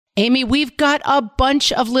Amy, we've got a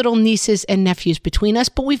bunch of little nieces and nephews between us,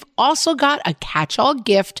 but we've also got a catch-all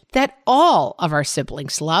gift that all of our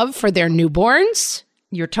siblings love for their newborns.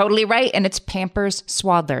 You're totally right, and it's Pampers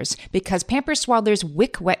Swaddlers, because Pampers Swaddlers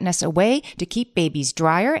wick wetness away to keep babies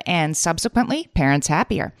drier and subsequently parents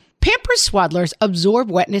happier. Pampers Swaddlers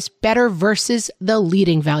absorb wetness better versus the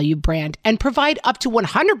leading value brand and provide up to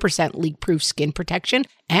 100% leak-proof skin protection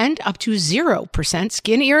and up to 0%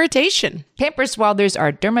 skin irritation. Pampers Swaddlers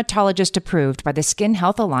are dermatologist approved by the Skin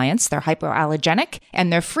Health Alliance. They're hypoallergenic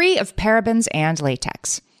and they're free of parabens and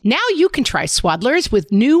latex. Now you can try Swaddlers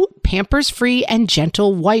with new Pampers-free and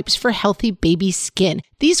gentle wipes for healthy baby skin.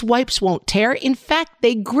 These wipes won't tear. In fact,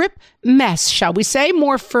 they grip mess, shall we say,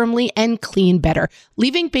 more firmly and clean better,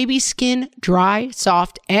 leaving baby skin dry,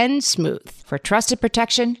 soft, and smooth. For trusted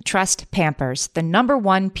protection, trust Pampers, the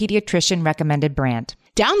 #1 pediatrician recommended brand.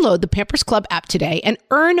 Download the Pampers Club app today and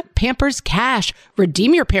earn Pampers Cash.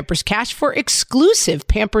 Redeem your Pampers Cash for exclusive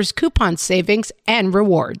Pampers coupon savings and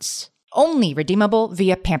rewards. Only redeemable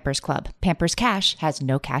via Pampers Club. Pampers Cash has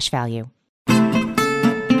no cash value.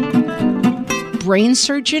 Brain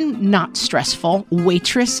surgeon, not stressful.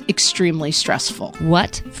 Waitress, extremely stressful.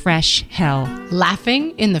 What fresh hell?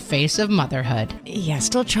 Laughing in the face of motherhood. Yeah,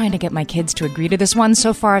 still trying to get my kids to agree to this one.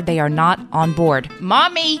 So far, they are not on board.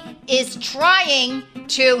 Mommy is trying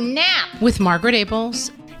to nap. With Margaret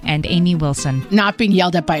Abels and Amy Wilson. Not being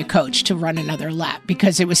yelled at by a coach to run another lap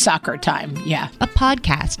because it was soccer time. Yeah. A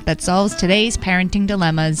podcast that solves today's parenting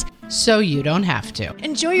dilemmas so you don't have to.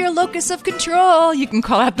 Enjoy your locus of control. You can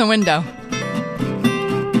call out the window.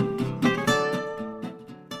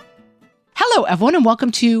 Hello, everyone, and welcome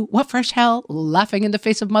to What Fresh Hell? Laughing in the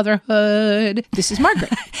Face of Motherhood. This is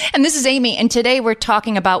Margaret. And this is Amy. And today we're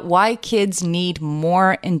talking about why kids need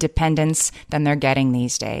more independence than they're getting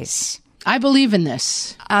these days. I believe in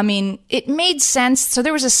this. I mean, it made sense. So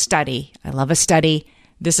there was a study. I love a study.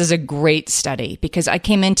 This is a great study because I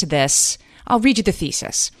came into this. I'll read you the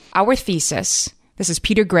thesis. Our thesis, this is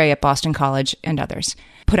Peter Gray at Boston College and others,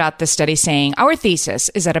 put out this study saying, our thesis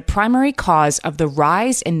is that a primary cause of the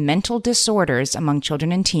rise in mental disorders among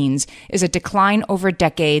children and teens is a decline over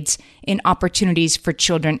decades in opportunities for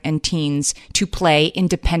children and teens to play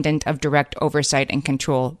independent of direct oversight and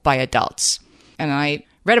control by adults. And I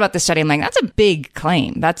read about this study. I'm like, that's a big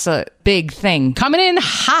claim. That's a big thing. Coming in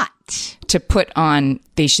hot. To put on,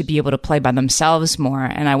 they should be able to play by themselves more.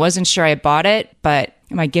 And I wasn't sure I bought it, but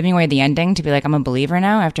am I giving away the ending to be like, I'm a believer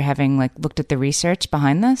now after having looked at the research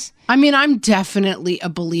behind this? I mean, I'm definitely a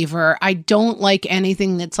believer. I don't like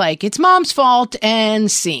anything that's like, it's mom's fault and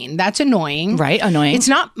scene. That's annoying. Right, annoying. It's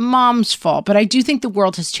not mom's fault, but I do think the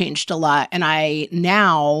world has changed a lot. And I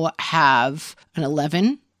now have an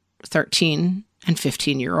 11, 13, and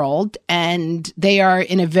 15-year-old, and they are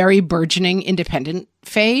in a very burgeoning independent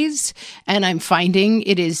phase. And I'm finding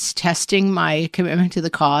it is testing my commitment to the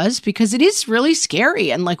cause because it is really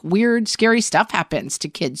scary and weird, scary stuff happens to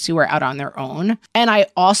kids who are out on their own. And I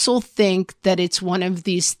also think that it's one of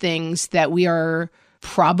these things that we are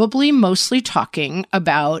probably mostly talking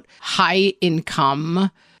about high income,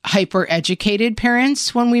 hyper-educated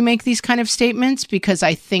parents when we make these kind of statements, because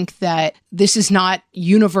I think that this is not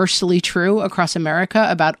universally true across America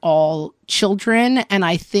about all children. And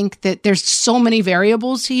I think that there's so many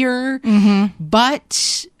variables here,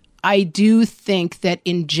 but I do think that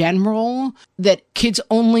in general, that kids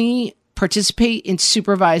only participate in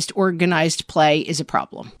supervised, organized play is a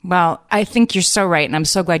problem. Well, I think you're so right. And I'm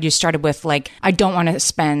so glad you started with I don't want to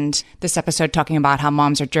spend this episode talking about how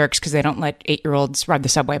moms are jerks because they don't let 8-year-olds ride the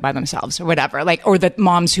subway by themselves or whatever. Or that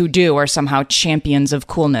moms who do are somehow champions of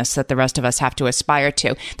coolness that the rest of us have to aspire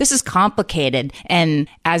to. This is complicated. And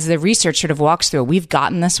as the research sort of walks through, we've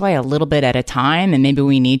gotten this way a little bit at a time. And maybe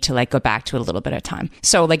we need to go back to it a little bit at a time.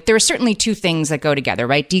 So there are certainly two things that go together,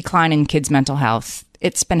 right? Decline in kids' mental health.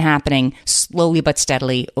 It's been happening slowly but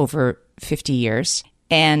steadily over 50 years.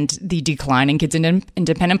 And the decline in kids'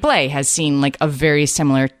 independent play has seen a very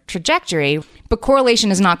similar trajectory. But correlation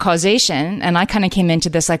is not causation. And I kind of came into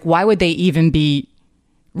this why would they even be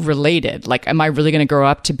related? Am I really going to grow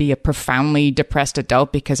up to be a profoundly depressed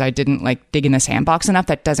adult because I didn't dig in the sandbox enough?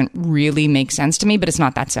 That doesn't really make sense to me, but it's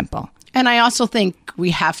not that simple. And I also think we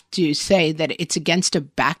have to say that it's against a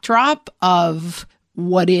backdrop of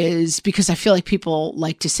what is, because I feel like people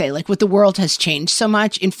like to say what the world has changed so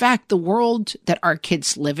much. In fact, the world that our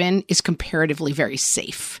kids live in is comparatively very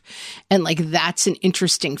safe. And that's an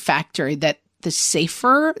interesting factor that the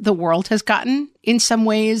safer the world has gotten in some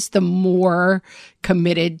ways, the more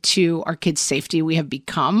committed to our kids' safety we have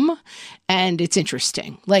become. And it's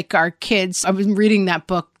interesting. Like our kids, I've been reading that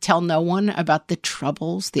book, Tell No One, about the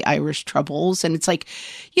Troubles, the Irish Troubles. And it's like,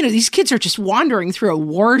 you know, these kids are just wandering through a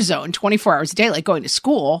war zone 24 hours a day, like going to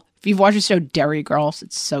school. If you've watched the show Derry Girls,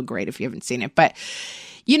 it's so great if you haven't seen it. But,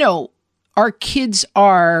 you know, our kids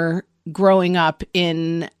are growing up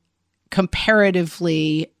in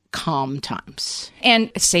comparatively calm times.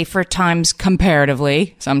 And safer times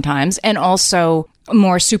comparatively sometimes, and also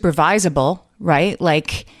more supervisable, right?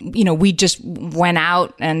 Like, you know, we just went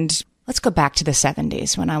out and let's go back to the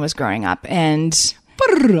 70s when I was growing up and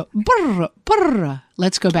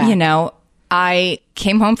let's go back. You know, I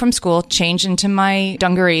came home from school, changed into my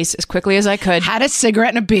dungarees as quickly as I could. Had a cigarette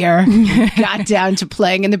and a beer, got down to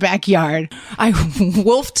playing in the backyard. I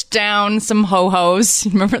wolfed down some ho-hos.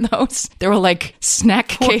 Remember those? They were like snack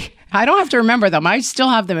cake. I don't have to remember them. I still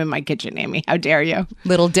have them in my kitchen, Amy. How dare you?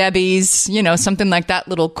 Little Debbie's, you know, something like that,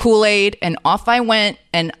 little Kool-Aid. And off I went.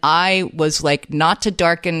 And I was like not to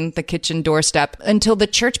darken the kitchen doorstep until the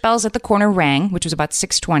church bells at the corner rang, which was about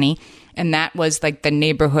 6:20. And that was like the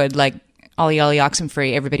neighborhood, like, ollie, ollie, oxen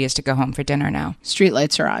free. Everybody has to go home for dinner now.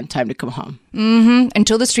 Streetlights are on. Time to come home. Mm-hmm.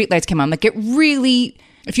 Until the streetlights came on. Like it really,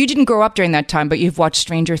 if you didn't grow up during that time, but you've watched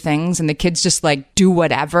Stranger Things and the kids just like do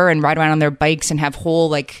whatever and ride around on their bikes and have whole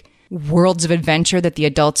like worlds of adventure that the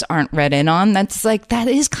adults aren't read in on. That's like, that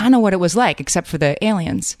is kind of what it was like, except for the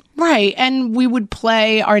aliens. Right. And we would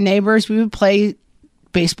play our neighbors. We would play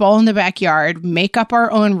baseball in the backyard, make up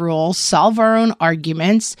our own rules, solve our own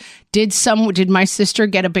arguments. Did my sister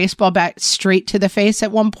get a baseball bat straight to the face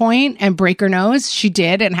at one point and break her nose? She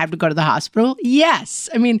did and have to go to the hospital. Yes.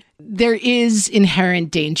 I mean, there is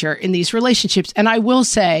inherent danger in these relationships. And I will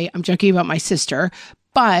say, I'm joking about my sister,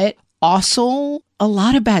 but also a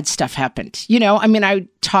lot of bad stuff happened. You know, I mean, I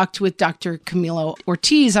talked with Dr. Camilo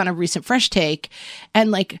Ortiz on a recent Fresh Take,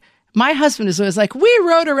 and like, my husband is always like, we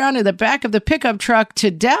rode around in the back of the pickup truck to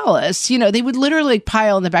Dallas. You know, they would literally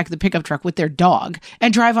pile in the back of the pickup truck with their dog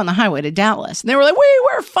and drive on the highway to Dallas. And they were like, we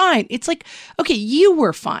were fine. It's like, okay, you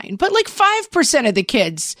were fine. But like 5% of the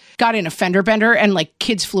kids got in a fender bender and like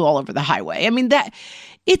kids flew all over the highway. I mean,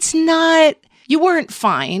 it's not, you weren't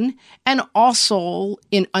fine. And also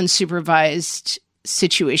in unsupervised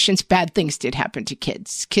situations, bad things did happen to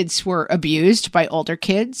kids. Kids were abused by older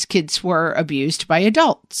kids. Kids were abused by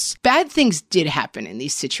adults. Bad things did happen in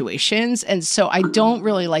these situations. And so I don't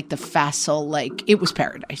really like the facile, like, it was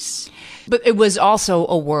paradise. But it was also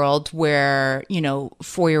a world where, you know,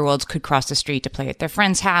 4-year-olds could cross the street to play at their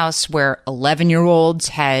friend's house, where 11-year-olds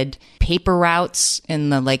had paper routes in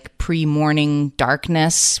the like pre-morning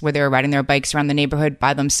darkness where they were riding their bikes around the neighborhood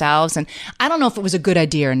by themselves. And I don't know if it was a good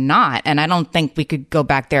idea or not. And I don't think we could go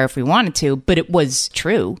back there if we wanted to, but it was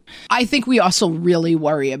true. I think we also really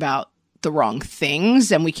worry about the wrong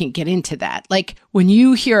things, and we can get into that. Like when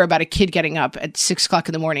you hear about a kid getting up at 6 o'clock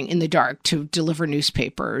in the morning in the dark to deliver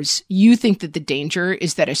newspapers, you think that the danger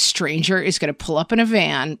is that a stranger is going to pull up in a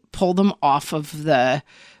van, pull them off of the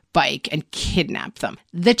bike and kidnap them.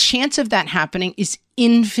 The chance of that happening is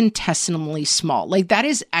infinitesimally small. Like that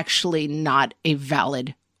is actually not a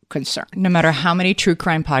valid concern. No matter how many true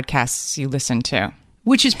crime podcasts you listen to.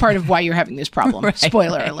 Which is part of why you're having this problem. Right.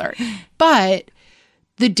 Spoiler alert. But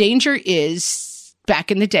the danger is,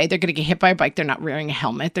 back in the day, they're going to get hit by a bike. They're not wearing a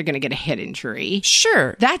helmet. They're going to get a head injury.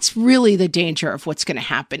 Sure. That's really the danger of what's going to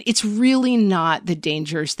happen. It's really not the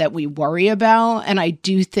dangers that we worry about. And I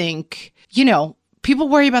do think, you know, people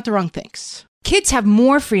worry about the wrong things. Kids have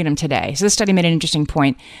more freedom today. So this study made an interesting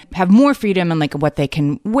point. Have more freedom in like what they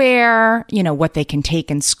can wear, you know, what they can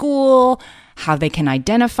take in school, how they can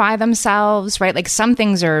identify themselves, right? Like some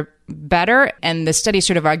things are better. And the study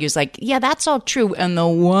sort of argues like, yeah, that's all true. And the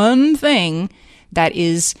one thing that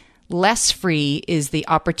is less free is the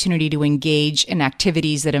opportunity to engage in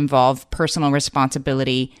activities that involve personal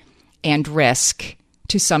responsibility and risk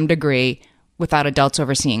to some degree without adults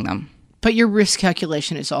overseeing them. But your risk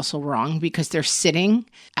calculation is also wrong because they're sitting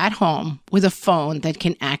at home with a phone that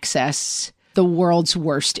can access the world's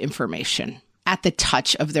worst information at the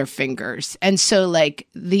touch of their fingers. And so like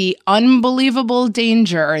the unbelievable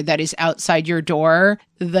danger that is outside your door,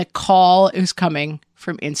 the call is coming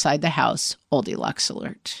from inside the house. Goldilocks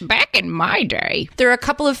alert. Back in my day, there are a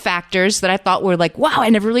couple of factors that I thought were like, wow, I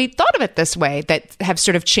never really thought of it this way, that have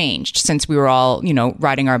sort of changed since we were all, you know,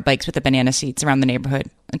 riding our bikes with the banana seats around the neighborhood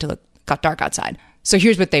until it got dark outside. So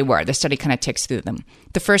here's what they were. The study kind of ticks through them.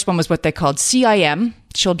 The first one was what they called CIM,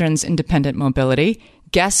 Children's Independent Mobility.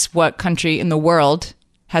 Guess what country in the world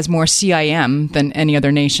has more CIM than any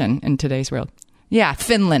other nation in today's world? Yeah,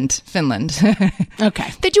 Finland.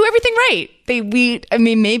 Okay. They do everything right.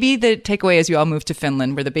 Maybe the takeaway is you all move to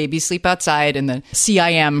Finland where the babies sleep outside and the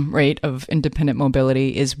CIM rate of independent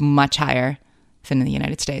mobility is much higher than in the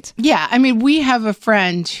United States. Yeah. I mean, we have a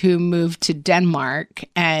friend who moved to Denmark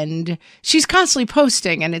and she's constantly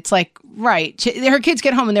posting and it's like, right. Her kids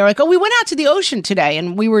get home and they're like, oh, we went out to the ocean today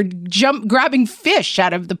and we were grabbing fish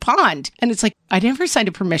out of the pond. And it's like, I never signed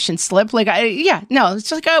a permission slip. Like,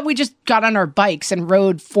 it's like, we just got on our bikes and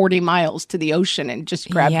rode 40 miles to the ocean and just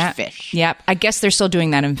grabbed fish. Yeah. I guess they're still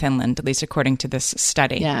doing that in Finland, at least according to this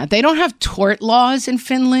study. Yeah. They don't have tort laws in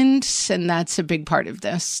Finland. And that's a big part of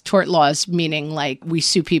this. Tort laws meaning like we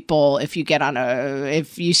sue people if you get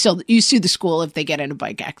you sue the school if they get in a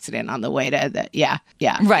bike accident on the way to the, yeah.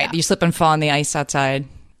 Right. Yeah. You slip and fall on the ice outside.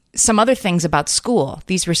 Some other things about school.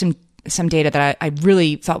 These were some data that I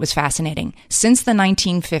really thought was fascinating. Since the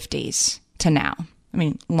 1950s to now, I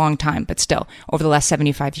mean, long time, but still, over the last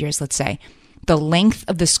 75 years, let's say, the length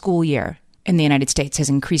of the school year in the United States has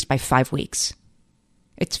increased by 5 weeks.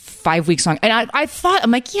 It's 5 weeks long. And I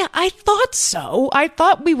thought so. I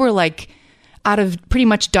thought we were like out of pretty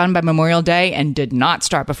much done by Memorial Day and did not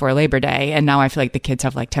start before Labor Day. And now I feel like the kids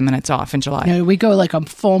have like 10 minutes off in July. No, we go like a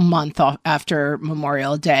full month off after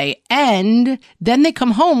Memorial Day. And then they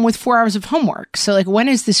come home with 4 hours of homework. So like, when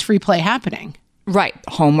is this free play happening? Right.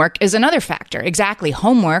 Homework is another factor. Exactly.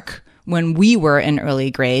 Homework, when we were in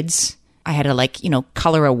early grades, I had to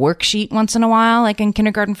color a worksheet once in a while, like in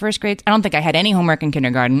kindergarten, first grade. I don't think I had any homework in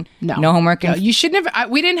kindergarten. No homework. You shouldn't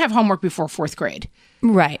have. We didn't have homework before 4th grade.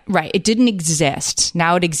 Right. It didn't exist.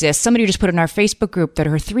 Now it exists. Somebody just put in our Facebook group that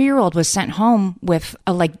her 3-year-old was sent home with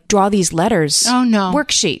a draw these letters. Oh, no.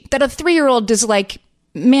 Worksheet that a 3-year-old is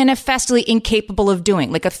manifestly incapable of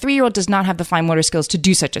doing. Like a 3-year-old does not have the fine motor skills to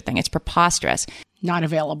do such a thing. It's preposterous. Not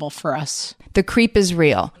available for us. The creep is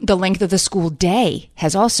real. The length of the school day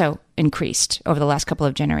has also increased over the last couple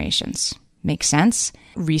of generations. Makes sense.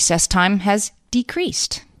 Recess time has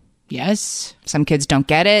decreased. Yes. Some kids don't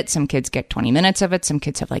get it. Some kids get 20 minutes of it. Some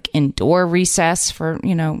kids have indoor recess for,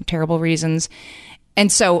 terrible reasons. And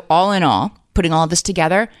so all in all, putting all this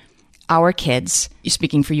together, our kids,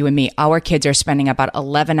 speaking for you and me, our kids are spending about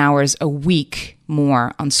 11 hours a week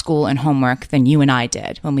more on school and homework than you and I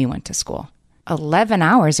did when we went to school. 11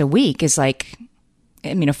 hours a week is a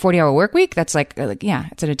 40-hour work week. That's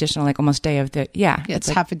it's an additional almost day of the, it's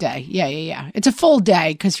half a day. Yeah. It's a full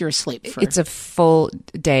day because you're asleep. It's a full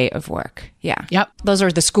day of work. Yeah. Yep. Those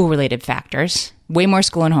are the school-related factors. Way more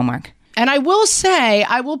school and homework. And I will say,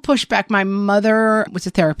 I will push back. My mother was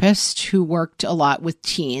a therapist who worked a lot with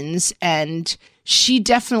teens, and she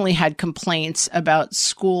definitely had complaints about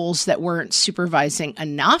schools that weren't supervising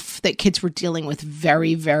enough, that kids were dealing with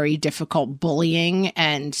very, very difficult bullying.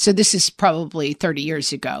 And so this is probably 30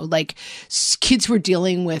 years ago. Kids were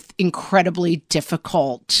dealing with incredibly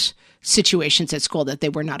difficult situations at school that they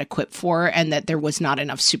were not equipped for, and that there was not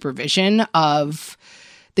enough supervision of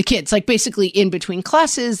the kids, basically in between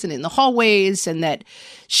classes and in the hallways, and that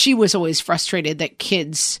she was always frustrated that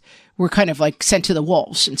kids were kind of sent to the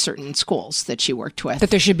wolves in certain schools that she worked with. That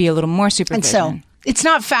there should be a little more supervision. And so it's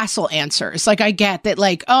not facile answers. I get that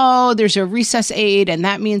there's a recess aid and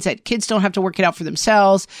that means that kids don't have to work it out for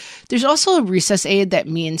themselves. There's also a recess aid that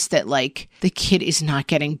means that the kid is not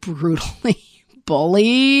getting brutally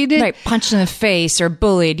bullied. Right, punched in the face or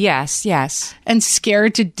bullied. Yes. And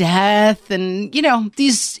scared to death. And,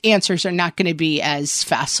 these answers are not going to be as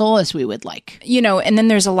facile as we would like. And then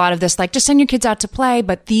there's a lot of this, just send your kids out to play.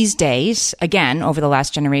 But these days, again, over the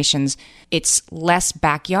last generations, it's less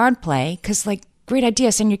backyard play because, great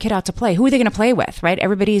idea, send your kid out to play. Who are they going to play with, right?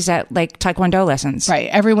 Everybody's at Taekwondo lessons. Right.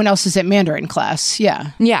 Everyone else is at Mandarin class.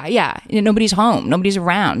 Yeah. Yeah. Nobody's home. Nobody's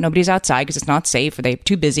around. Nobody's outside because it's not safe or they're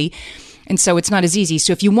too busy. And so it's not as easy.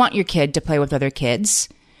 So if you want your kid to play with other kids,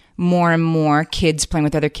 more and more kids playing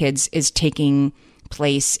with other kids is taking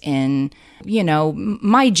place in,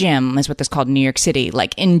 my gym is what this called in New York City,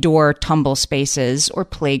 indoor tumble spaces or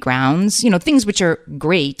playgrounds, things which are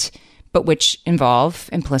great, but which involve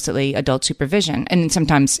implicitly adult supervision and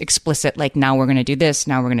sometimes explicit, now we're going to do this,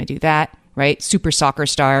 now we're going to do that, right? Super soccer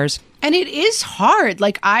stars. And it is hard.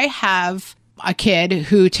 I have a kid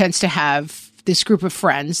who tends to have this group of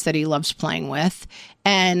friends that he loves playing with.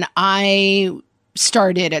 And I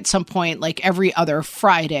started at some point, every other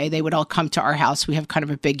Friday, they would all come to our house. We have kind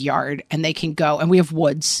of a big yard and they can go, and we have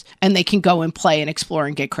woods, and they can go and play and explore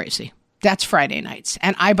and get crazy. That's Friday nights.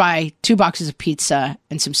 And I buy 2 boxes of pizza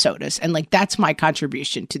and some sodas. And that's my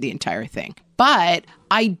contribution to the entire thing. But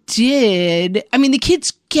the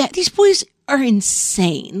kids these boys are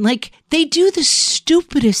insane. Like, they do the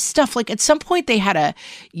stupidest stuff. Like, at some point they had a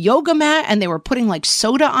yoga mat and they were putting like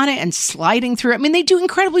soda on it and sliding through it. I mean, they do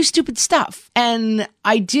incredibly stupid stuff. And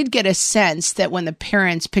I did get a sense that when the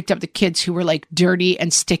parents picked up the kids who were like dirty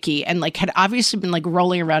and sticky and like had obviously been like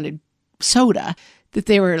rolling around in soda, that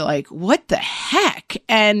they were like, what the heck?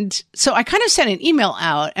 And so I kind of sent an email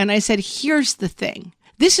out and I said, here's the thing.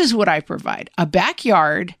 This is what I provide: a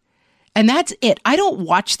backyard. And that's it. I don't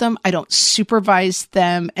watch them. I don't supervise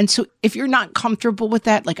them. And so if you're not comfortable with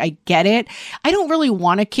that, like, I get it. I don't really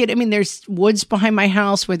want a kid. I mean, there's woods behind my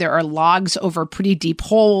house where there are logs over pretty deep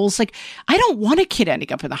holes. Like, I don't want a kid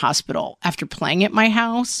ending up in the hospital after playing at my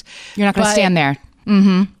house. You're not going to stand there.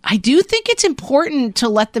 Mm-hmm. I do think it's important to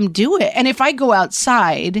let them do it. And if I go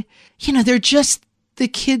outside, you know, the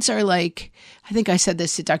kids are like, I think I said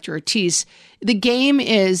this to Dr. Ortiz. The game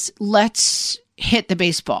is, let's hit the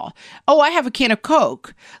baseball. Oh, I have a can of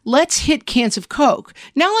Coke. Let's hit cans of Coke.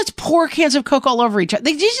 Now let's pour cans of Coke all over each other.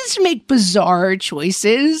 They just make bizarre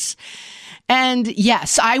choices. And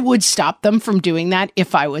yes, I would stop them from doing that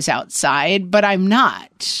if I was outside, but I'm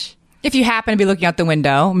not. If you happen to be looking out the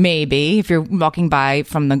window, maybe, if you're walking by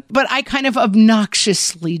from the... But I kind of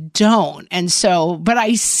obnoxiously don't. And so, but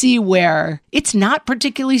I see where it's not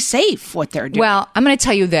particularly safe what they're doing. Well, I'm going to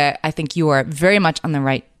tell you that I think you are very much on the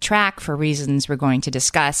right track for reasons we're going to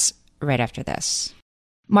discuss right after this.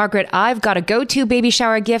 Margaret, I've got a go-to baby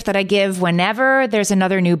shower gift that I give whenever there's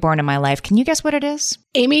another newborn in my life. Can you guess what it is?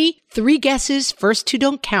 Amy, 3 guesses. First 2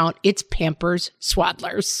 don't count. It's Pampers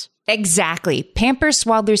Swaddlers. Exactly. Pampers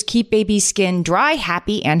Swaddlers keep baby's skin dry,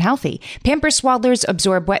 happy, and healthy. Pampers Swaddlers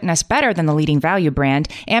absorb wetness better than the leading value brand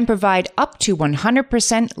and provide up to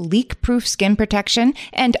 100% leak-proof skin protection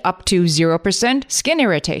and up to 0% skin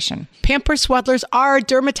irritation. Pampers Swaddlers are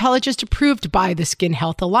dermatologist approved by the Skin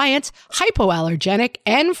Health Alliance, hypoallergenic,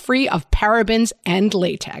 and free of parabens and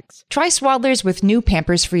latex. Try Swaddlers with new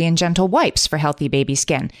Pampers Free and Gentle wipes for healthy baby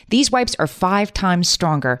skin. These wipes are 5 times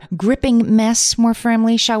stronger, gripping mess more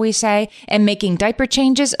firmly, shall we say, and making diaper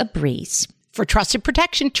changes a breeze. For trusted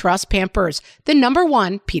protection, trust Pampers, the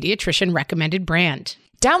 #1 pediatrician recommended brand.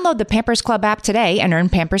 Download the Pampers Club app today and earn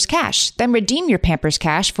Pampers Cash. Then redeem your Pampers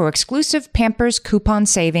Cash for exclusive Pampers coupon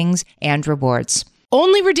savings and rewards.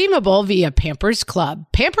 Only redeemable via Pampers Club.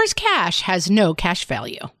 Pampers Cash has no cash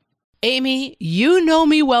value. Amy, you know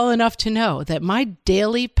me well enough to know that my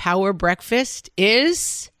daily power breakfast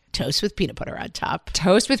is toast with peanut butter on top.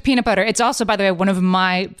 Toast with peanut butter. It's also, by the way, one of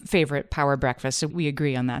my favorite power breakfasts. So we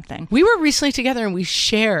agree on that thing. We were recently together and we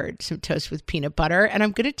shared some toast with peanut butter. And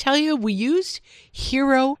I'm going to tell you, we used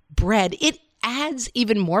Hero bread. It adds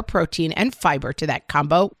even more protein and fiber to that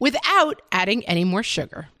combo without adding any more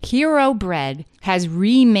sugar. Hero bread has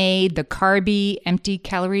remade the carby, empty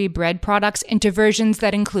calorie bread products into versions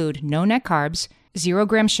that include no net carbs, 0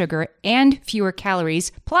 gram sugar, and fewer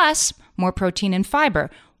calories, plus more protein and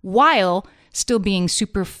fiber, while still being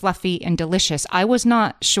super fluffy and delicious. I was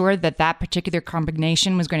not sure that particular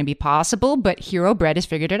combination was going to be possible, but Hero Bread has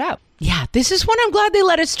figured it out. Yeah, this is one I'm glad they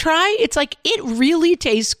let us try. It's like, it really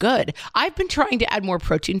tastes good. I've been trying to add more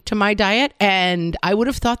protein to my diet, and I would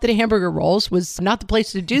have thought that a hamburger rolls was not the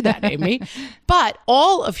place to do that, Amy. But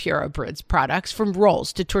all of Hero Bread's products, from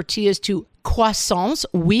rolls to tortillas to croissants,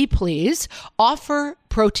 we please, offer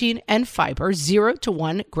protein and fiber, 0 to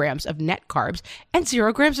 1 grams of net carbs, and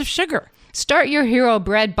 0 grams of sugar. Start your Hero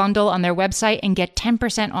Bread bundle on their website and get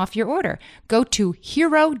 10% off your order. Go to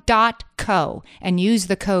hero.co and use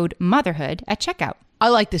the code motherhood at checkout. I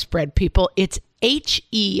like this bread, people. It's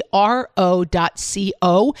HERO.co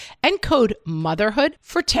and code motherhood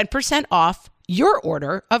for 10% off your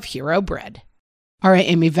order of Hero Bread. All right,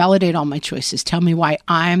 Amy, validate all my choices. Tell me why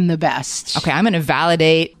I'm the best. Okay, I'm going to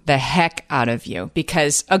validate the heck out of you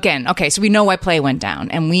because, again, so we know why play went down,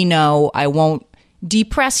 and we know I won't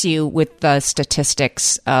depress you with the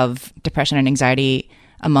statistics of depression and anxiety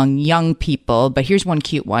among young people, but here's one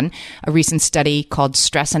cute one. A recent study called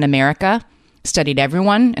Stress in America studied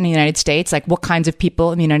everyone in the United States, like what kinds of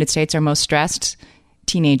people in the United States are most stressed.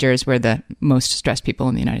 Teenagers were the most stressed people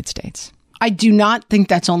in the United States. I do not think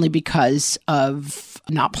that's only because of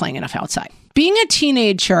not playing enough outside. Being a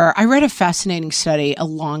teenager, I read a fascinating study a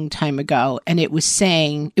long time ago, and it was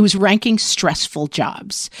ranking stressful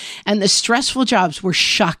jobs. And the stressful jobs were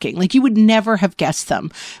shocking. Like, you would never have guessed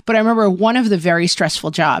them. But I remember one of the very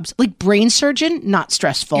stressful jobs, like brain surgeon, not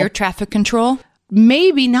stressful. Air traffic control?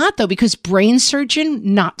 Maybe not, though, because brain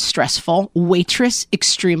surgeon, not stressful. Waitress,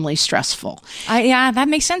 extremely stressful. Yeah, that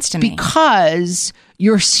makes sense to me. Because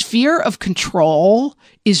your sphere of control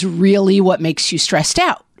is really what makes you stressed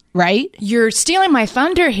out. Right? You're stealing my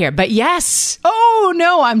thunder here, but yes. Oh,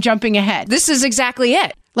 no, I'm jumping ahead. This is exactly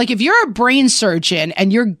it. Like if you're a brain surgeon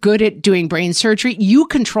and you're good at doing brain surgery, you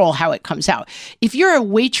control how it comes out. If you're a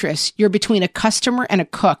waitress, you're between a customer and a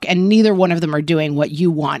cook, and neither one of them are doing what you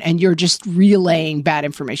want, and you're just relaying bad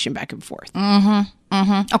information back and forth.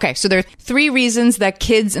 Okay, so there are 3 reasons that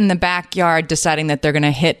kids in the backyard deciding that they're going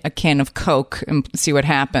to hit a can of Coke and see what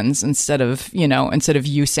happens instead of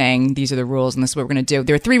you saying these are the rules and this is what we're going to do.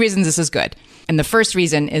 There are 3 reasons this is good. And the first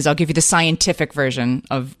reason is I'll give you the scientific version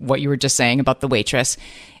of what you were just saying about the waitress.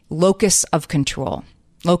 Locus of control.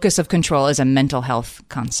 Locus of control is a mental health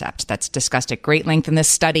concept that's discussed at great length in this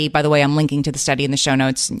study. By the way, I'm linking to the study in the show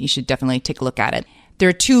notes. You should definitely take a look at it. There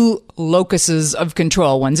are 2 locuses of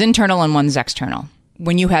control. One's internal and one's external.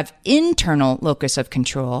 When you have internal locus of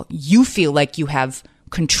control, you feel like you have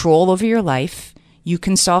control over your life. You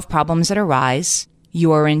can solve problems that arise.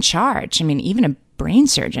 You are in charge. I mean, even a brain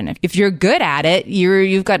surgeon, if you're good at it,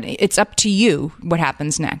 it's up to you what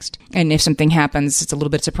happens next. And if something happens, it's a little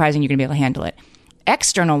bit surprising, you're going to be able to handle it.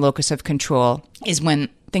 External locus of control is when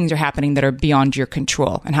things are happening that are beyond your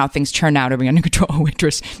control, and how things turn out are beyond your control. A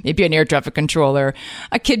waitress, maybe an air traffic controller,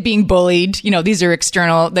 a kid being bullied. These are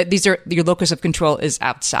external. Your locus of control is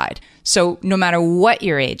outside. So no matter what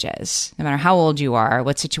your age is, no matter how old you are,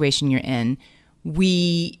 what situation you're in,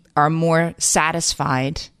 we are more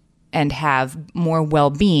satisfied and have more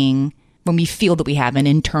well-being when we feel that we have an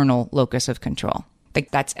internal locus of control.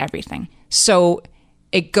 Like that's everything. So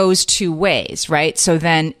it goes 2 ways, right? So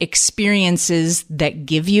then experiences that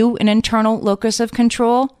give you an internal locus of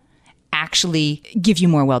control actually give you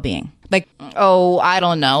more well-being. Like, I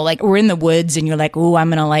don't know, like we're in the woods and you're like, I'm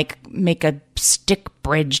going to like make a stick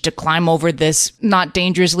bridge to climb over this not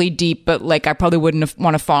dangerously deep, but like I probably wouldn't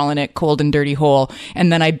want to fall in it, cold and dirty hole.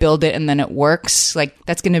 And then I build it and then it works. Like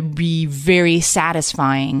that's going to be very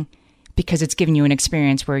satisfying because it's giving you an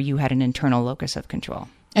experience where you had an internal locus of control.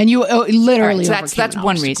 And you literally so that's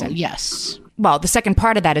one reason. Yes. Well, the second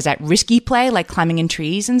part of that is that risky play, like climbing in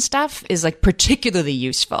trees and stuff, is like particularly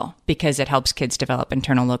useful because it helps kids develop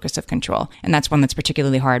internal locus of control. And that's one that's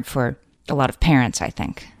particularly hard for a lot of parents, I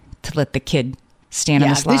think, to let the kid stand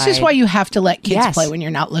on the slide. This is why you have to let kids play when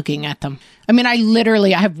you're not looking at them. I mean, I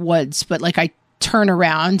have woods, but like I turn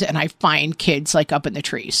around and I find kids like up in the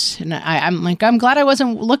trees. And I'm like, I'm glad I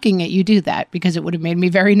wasn't looking at you do that because it would have made me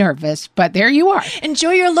very nervous. But there you are.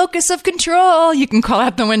 Enjoy your locus of control. You can call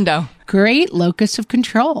out the window. Great locus of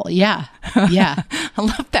control. Yeah. Yeah. I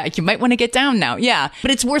love that. You might want to get down now. Yeah. But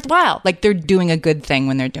it's worthwhile. Like they're doing a good thing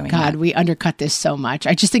when they're doing that. God, we undercut this so much.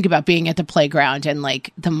 I just think about being at the playground and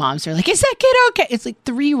like the moms are like, is that kid okay? It's like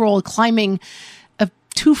 3-year-old climbing a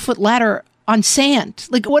 2-foot ladder on sand.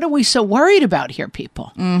 Like, what are we so worried about here,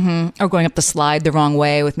 people? Mm-hmm. Or going up the slide the wrong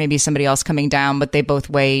way with maybe somebody else coming down, but they both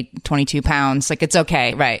weigh 22 pounds. Like, it's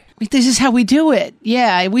okay, right? This is how we do it.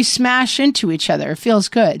 Yeah, we smash into each other. It feels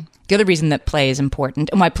good. The other reason that play is important,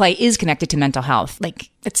 and why play is connected to mental health, like,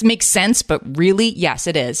 it makes sense, but really, yes,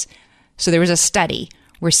 it is. So there was a study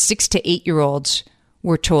where 6 to 8-year-olds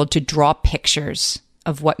were told to draw pictures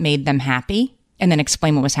of what made them happy and then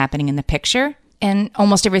explain what was happening in the picture. And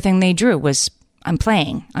almost everything they drew was, I'm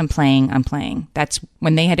playing, I'm playing, I'm playing. That's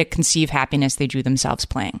when they had to conceive happiness, they drew themselves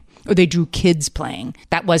playing. Or they drew kids playing.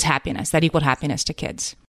 That was happiness. That equaled happiness to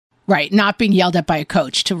kids. Right. Not being yelled at by a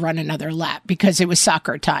coach to run another lap because it was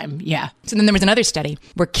soccer time. Yeah. So then there was another study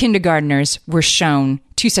where kindergartners were shown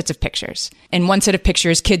 2 sets of pictures. In one set of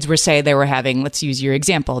pictures, kids were, say, they were having, let's use your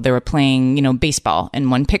example, they were playing, baseball. In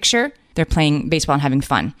one picture, they're playing baseball and having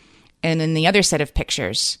fun. And in the other set of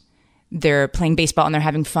pictures, they're playing baseball and they're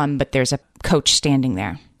having fun, but there's a coach standing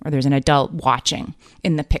there or there's an adult watching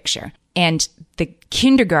in the picture. And the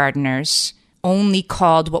kindergartners only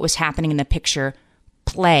called what was happening in the picture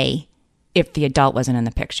play if the adult wasn't in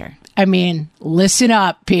the picture. I mean, listen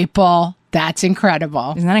up, people. That's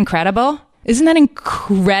incredible. Isn't that incredible? Isn't that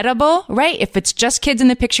incredible? Right? If it's just kids in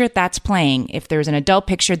the picture, that's playing. If there's an adult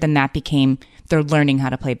picture, then that became, they're learning how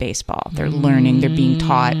to play baseball. They're learning, they're being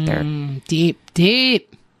taught. They're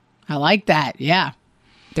deep. I like that. Yeah.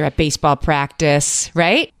 They're at baseball practice,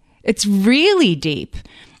 right? It's really deep.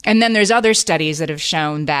 And then there's other studies that have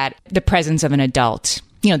shown that the presence of an adult,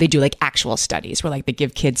 they do like actual studies where like they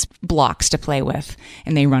give kids blocks to play with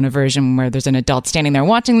and they run a version where there's an adult standing there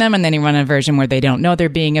watching them, and then they run a version where they don't know they're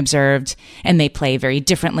being observed, and they play very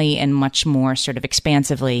differently and much more sort of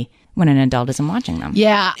expansively when an adult isn't watching them.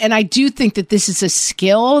 Yeah. And I do think that this is a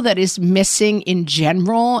skill that is missing in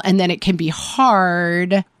general, and then it can be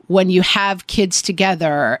hard when you have kids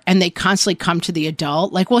together and they constantly come to the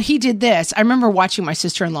adult, like, well, he did this. I remember watching my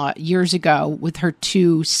sister-in-law years ago with her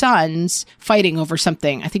 2 sons fighting over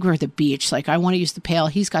something. I think we were at the beach. Like, I want to use the pail.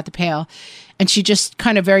 He's got the pail. And she just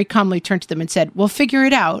kind of very calmly turned to them and said, well, figure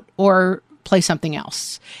it out or play something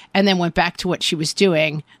else. And then went back to what she was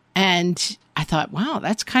doing. And I thought, wow,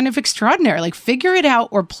 that's kind of extraordinary. Like, figure it out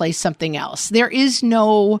or play something else. There is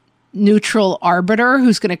no neutral arbiter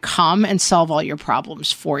who's going to come and solve all your problems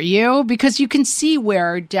for you, because you can see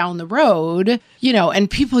where down the road, and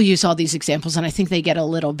people use all these examples, and I think they get a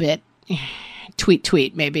little bit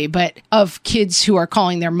tweet maybe, but of kids who are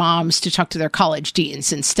calling their moms to talk to their college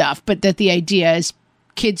deans and stuff, but that the idea is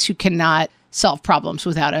kids who cannot solve problems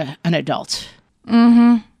without an adult.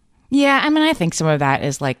 Mm-hmm. Yeah, I mean, I think some of that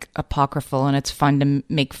is like apocryphal, and it's fun to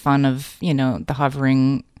make fun of, the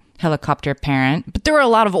hovering helicopter parent. But there are a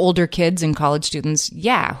lot of older kids and college students,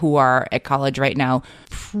 who are at college right now,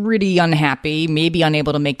 pretty unhappy, maybe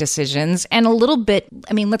unable to make decisions, and a little bit,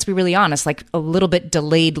 I mean, let's be really honest, like a little bit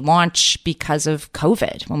delayed launch because of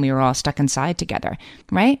COVID when we were all stuck inside together,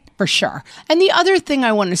 right? For sure. And the other thing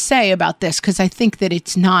I want to say about this, because I think that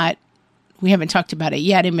it's not, we haven't talked about it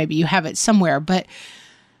yet, and maybe you have it somewhere, but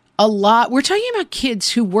we're talking about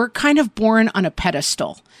kids who were kind of born on a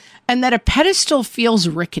pedestal. And that a pedestal feels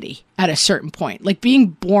rickety at a certain point. Like being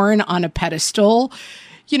born on a pedestal,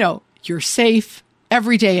 you're safe.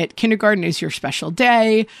 Every day at kindergarten is your special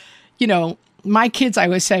day. My kids, I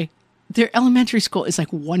always say, their elementary school is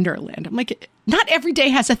like Wonderland. I'm like, not every day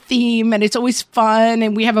has a theme and it's always fun.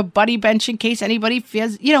 And we have a buddy bench in case anybody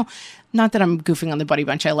feels, not that I'm goofing on the buddy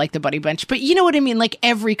bench. I like the buddy bench. But you know what I mean? Like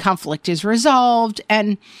every conflict is resolved.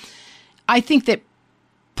 And I think that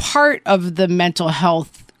part of the mental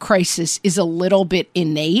health crisis is a little bit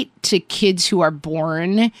innate to kids who are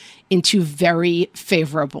born into very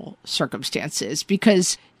favorable circumstances,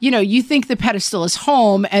 because you think the pedestal is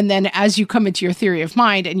home, and then as you come into your theory of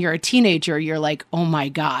mind and you're a teenager, you're like, oh my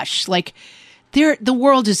gosh, like the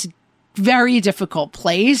world is a very difficult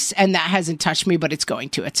place, and that hasn't touched me, but it's going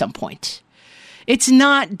to at some point. It's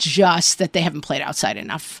not just that they haven't played outside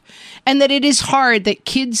enough, and that it is hard that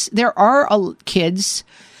there are kids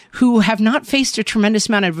who have not faced a tremendous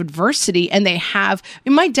amount of adversity, and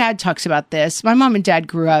my dad talks about this. My mom and dad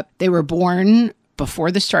grew up, they were born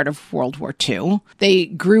before the start of World War II. They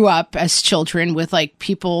grew up as children with like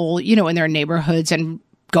people, in their neighborhoods and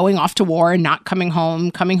going off to war and not coming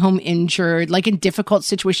home injured, like in difficult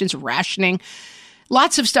situations, rationing,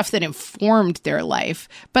 lots of stuff that informed their life.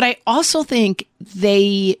 But I also think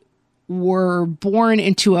they were born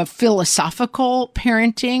into a philosophical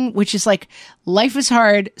parenting, which is like, life is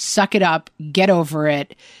hard, suck it up, get over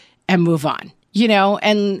it, and move on,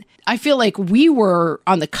 And I feel like we were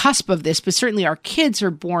on the cusp of this, but certainly our kids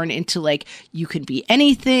are born into like, you can be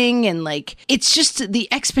anything. And like, it's just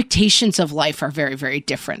the expectations of life are very, very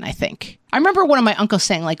different, I think. I remember one of my uncles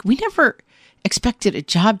saying like, we never expected a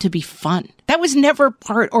job to be fun. That was never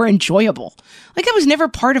part or enjoyable. Like that was never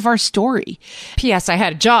part of our story. P.S. I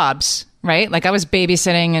had jobs, right? Like I was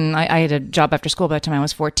babysitting, and I had a job after school by the time I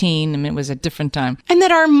was 14. I mean, it was a different time. And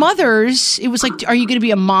that our mothers, it was like, are you going to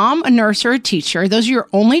be a mom, a nurse, or a teacher? Those are your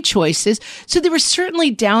only choices. So there were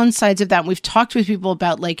certainly downsides of that. And we've talked with people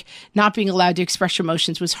about like not being allowed to express your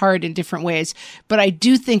emotions was hard in different ways. But I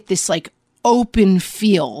do think this like open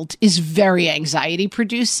field is very anxiety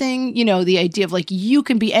producing. The idea of like, you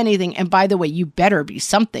can be anything. And by the way, you better be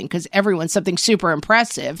something, because everyone's something super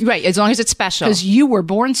impressive. Right. As long as it's special. Because you were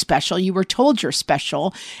born special. You were told you're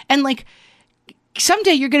special. And like,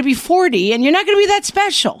 someday you're going to be 40 and you're not going to be that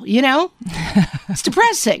special, It's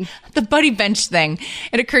depressing. The buddy bench thing.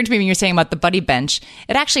 It occurred to me when you were saying about the buddy bench.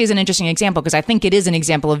 It actually is an interesting example, because I think it is an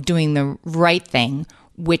example of doing the right thing,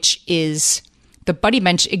 which is the buddy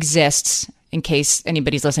bench exists, in case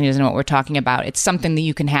anybody's listening doesn't know what we're talking about. It's something that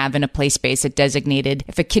you can have in a play space that's designated.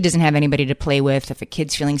 If a kid doesn't have anybody to play with, if a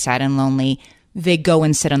kid's feeling sad and lonely, they go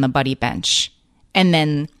and sit on the buddy bench. And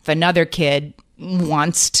then if another kid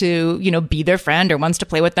wants to, be their friend or wants to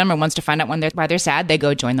play with them or wants to find out why they're sad, they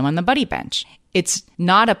go join them on the buddy bench. It's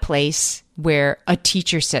not a place where a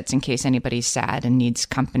teacher sits in case anybody's sad and needs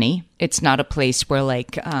company. It's not a place where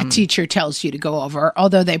like a teacher tells you to go over,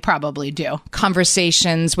 although they probably do.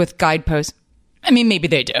 Conversations with guideposts. I mean, maybe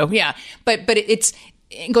they do. Yeah. But it's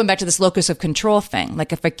going back to this locus of control thing.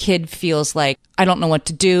 Like if a kid feels like, I don't know what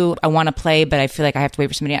to do, I want to play, but I feel like I have to wait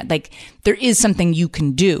for somebody else. Like there is something you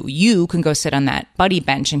can do. You can go sit on that buddy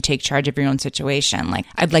bench and take charge of your own situation. Like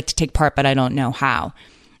I'd like to take part, but I don't know how.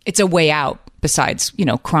 It's a way out besides,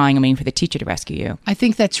 crying and waiting for the teacher to rescue you. I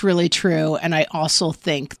think that's really true. And I also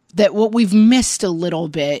think that what we've missed a little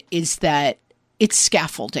bit is that it's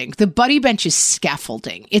scaffolding. The buddy bench is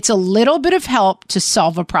scaffolding. It's a little bit of help to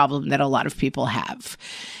solve a problem that a lot of people have.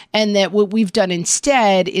 And that what we've done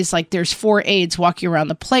instead is like there's 4 aides walking around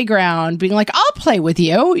the playground being like, I'll play with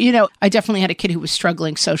you. You know, I definitely had a kid who was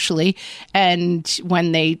struggling socially. And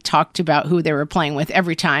when they talked about who they were playing with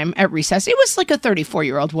every time at recess, it was like a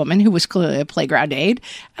 34-year-old woman who was clearly a playground aide.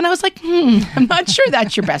 And I was like, I'm not sure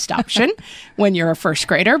that's your best option when you're a first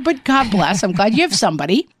grader, but God bless. I'm glad you have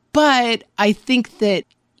somebody. But I think that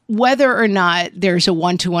whether or not there's a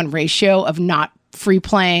 1-to-1 ratio of not free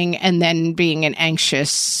playing and then being an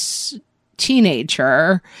anxious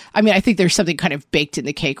teenager. I mean, I think there's something kind of baked in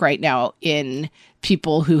the cake right now in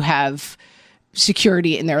people who have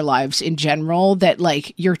security in their lives in general, that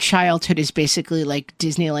like your childhood is basically like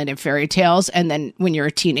Disneyland and fairy tales. And then when you're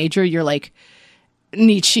a teenager, you're like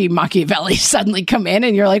Nietzsche, Machiavelli suddenly come in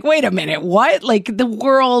and you're like, wait a minute, what? Like the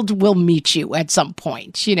world will meet you at some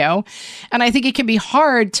point, you know? And I think it can be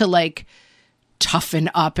hard to like toughen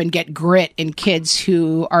up and get grit in kids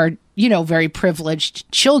who are, you know, very privileged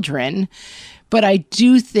children. But I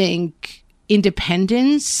do think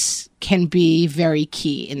independence can be very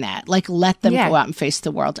key in that. Like, let them go out and face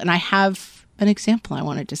the world. And I have an example I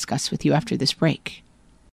want to discuss with you after this break.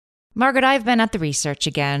 Margaret, I've been at the research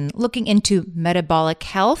again, looking into metabolic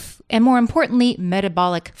health and, more importantly,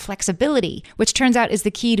 metabolic flexibility, which turns out is the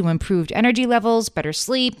key to improved energy levels, better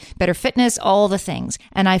sleep, better fitness, all the things.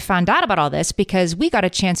 And I found out about all this because we got a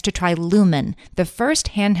chance to try Lumen, the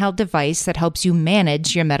first handheld device that helps you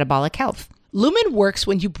manage your metabolic health. Lumen works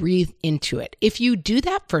when you breathe into it. If you do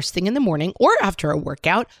that first thing in the morning or after a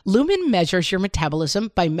workout, Lumen measures your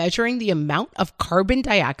metabolism by measuring the amount of carbon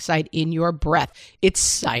dioxide in your breath. It's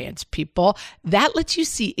science, people. That lets you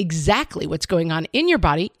see exactly what's going on in your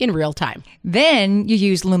body in real time. Then you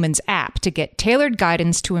use Lumen's app to get tailored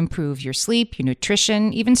guidance to improve your sleep, your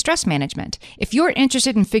nutrition, even stress management. If you're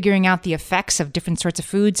interested in figuring out the effects of different sorts of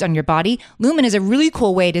foods on your body, Lumen is a really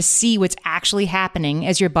cool way to see what's actually happening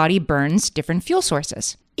as your body burns different fuel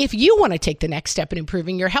sources. If you want to take the next step in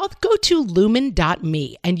improving your health, go to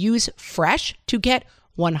lumen.me and use FRESH to get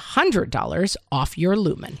 $100 off your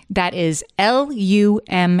Lumen. That is LUMEN.ME.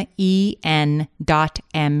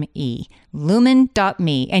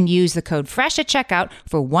 Lumen.me, and use the code FRESH at checkout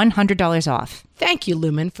for $100 off. Thank you,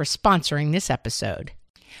 Lumen, for sponsoring this episode.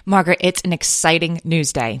 Margaret, it's an exciting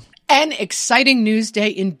news day. An exciting news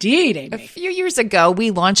day indeed, Amy. A few years ago, we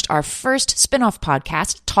launched our first spin-off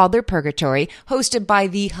podcast, Toddler Purgatory, hosted by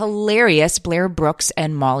the hilarious Blair Brooks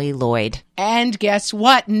and Molly Lloyd. And guess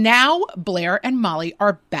what? Now Blair and Molly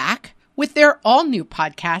are back with their all-new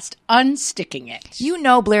podcast, Unsticking It. You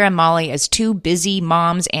know Blair and Molly as two busy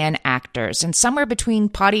moms and actors, and somewhere between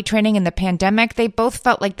potty training and the pandemic, they both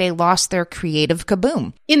felt like they lost their creative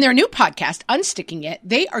kaboom. In their new podcast, Unsticking It,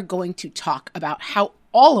 they are going to talk about how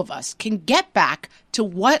all of us can get back to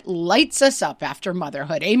what lights us up after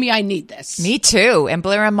motherhood. Amy, I need this. Me too. And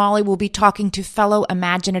Blair and Molly will be talking to fellow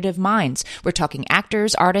imaginative minds. We're talking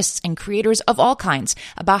actors, artists, and creators of all kinds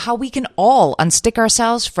about how we can all unstick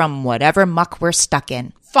ourselves from whatever muck we're stuck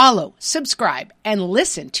in. Follow, subscribe, and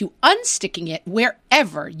listen to Unsticking It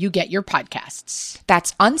wherever you get your podcasts.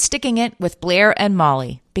 That's Unsticking It with Blair and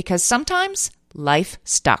Molly, because sometimes life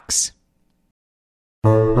sucks.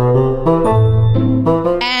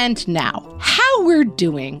 And now, how we're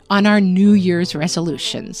doing on our New Year's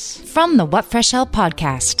resolutions. From the What Fresh Hell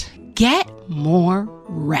podcast. Get more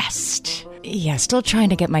rest. Yeah, still trying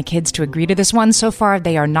to get my kids to agree to this one. So far,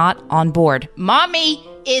 they are not on board. Mommy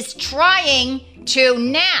is trying to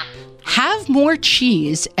nap. Have more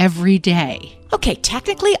cheese every day. Okay,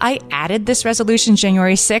 technically, I added this resolution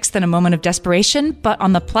January 6th in a moment of desperation, but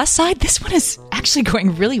on the plus side, this one is actually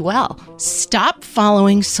going really well. Stop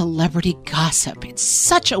following celebrity gossip. It's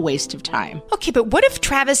such a waste of time. Okay, but what if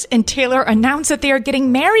Travis and Taylor announce that they are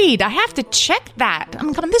getting married? I have to check that. I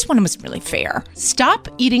mean, come on, this one was really fair. Stop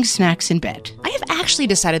eating snacks in bed. I have actually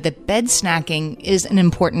decided that bed snacking is an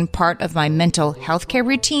important part of my mental health care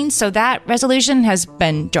routine, so that resolution has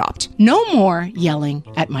been dropped. No more yelling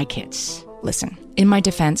at my kids. Listen, in my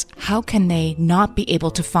defense, how can they not be able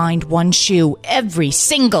to find one shoe every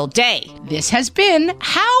single day? This has been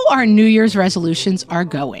how our New Year's resolutions are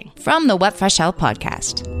going. From the What Fresh Hell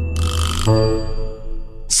podcast.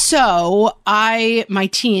 So my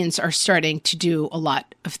teens are starting to do a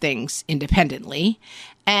lot of things independently,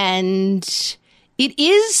 and it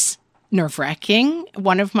is nerve-wracking.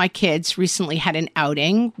 One of my kids recently had an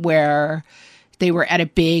outing where they were at a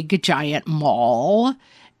big, giant mall.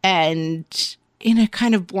 And in a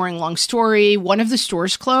kind of boring long story, one of the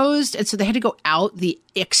stores closed. And so they had to go out the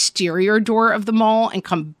exterior door of the mall and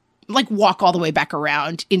come like walk all the way back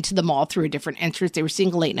around into the mall through a different entrance. They were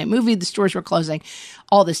seeing a late night movie. The stores were closing.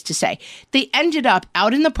 All this to say, they ended up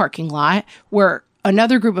out in the parking lot where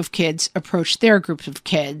another group of kids approached their group of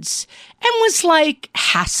kids and was like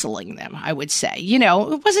hassling them, I would say. You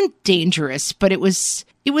know, it wasn't dangerous, but it was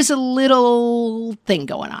a little thing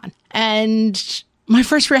going on. And my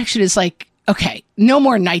first reaction is like, okay, no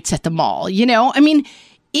more nights at the mall, you know? I mean,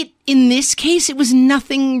 in this case, it was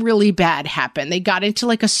nothing really bad happened. They got into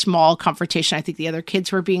like a small confrontation. I think the other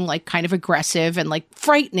kids were being like kind of aggressive and like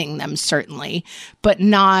frightening them, certainly, but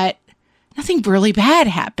nothing really bad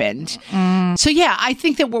happened. So yeah, I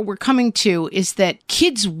think that what we're coming to is that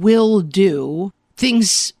kids will do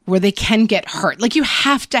things where they can get hurt. Like you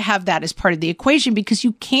have to have that as part of the equation because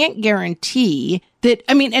you can't guarantee that.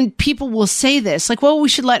 I mean, and people will say this like, well, we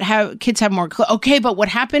should let kids have more. Okay, but what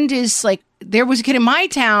happened is like there was a kid in my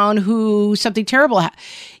town who something terrible happened.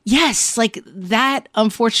 Yes, like that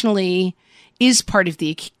unfortunately is part of the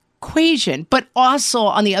equation. But also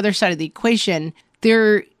on the other side of the equation,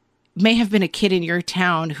 there may have been a kid in your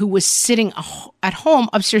town who was sitting at home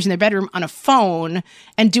upstairs in their bedroom on a phone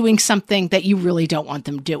and doing something that you really don't want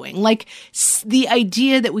them doing. Like the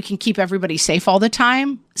idea that we can keep everybody safe all the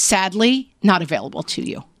time, sadly, not available to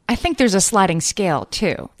you. I think there's a sliding scale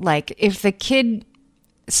too. Like if the kid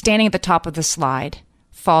standing at the top of the slide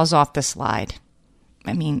falls off the slide,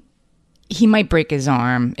 I mean, he might break his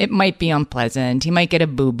arm. It might be unpleasant. He might get a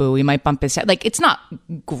boo-boo. He might bump his head. Like, it's not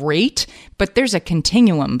great, but there's a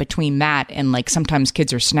continuum between that and, like, sometimes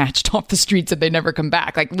kids are snatched off the streets and they never come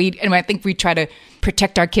back. Like, and I think we try to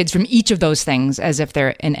protect our kids from each of those things as if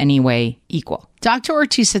they're in any way equal. Dr.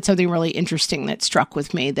 Ortiz said something really interesting that struck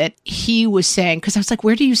with me, that he was saying, because I was like,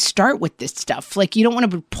 where do you start with this stuff? Like, you don't want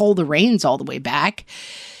to pull the reins all the way back.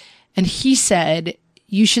 And he said,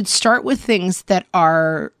 you should start with things that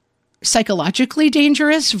are psychologically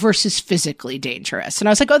dangerous versus physically dangerous. And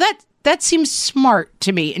I was like, oh, that seems smart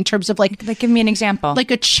to me in terms of like give me an example. Like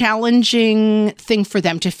a challenging thing for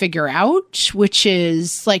them to figure out, which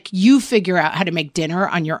is like you figure out how to make dinner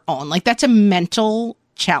on your own. Like that's a mental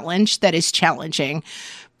challenge that is challenging.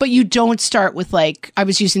 But you don't start with like, I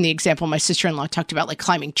was using the example my sister-in-law talked about like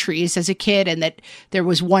climbing trees as a kid, and that there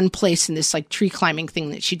was one place in this like tree climbing thing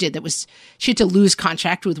that she did that was, she had to lose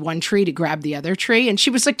contact with one tree to grab the other tree. And she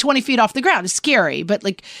was like 20 feet off the ground. It's scary, but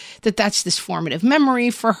like that's this formative memory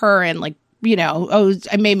for her. And like, you know, oh,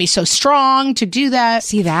 it made me so strong to do that.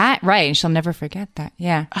 See that? Right. And she'll never forget that.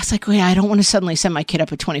 Yeah. I was like, wait, I don't want to suddenly send my kid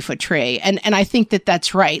up a 20-foot tree. And I think that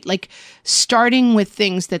that's right. Like starting with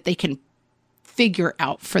things that they can figure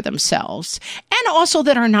out for themselves and also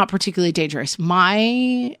that are not particularly dangerous.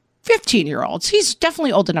 My 15-year-old, he's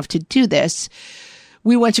definitely old enough to do this.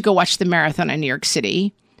 We went to go watch the marathon in New York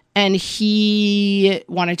City and he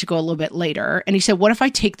wanted to go a little bit later. And he said, what if I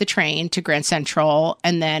take the train to Grand Central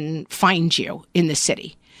and then find you in the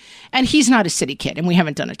city? And he's not a city kid and we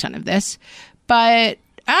haven't done a ton of this, but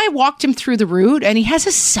I walked him through the route and he has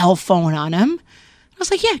a cell phone on him. I was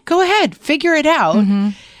like, yeah, go ahead, figure it out.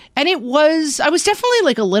 Mm-hmm. And I was definitely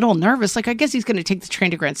like a little nervous. Like, I guess he's going to take the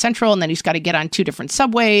train to Grand Central and then he's got to get on 2 different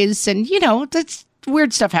subways. And, you know, that's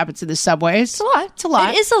weird stuff happens in the subways. It's a lot. It's a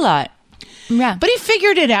lot. It is a lot. Yeah. But he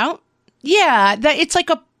figured it out. Yeah. That it's like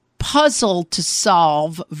a puzzle to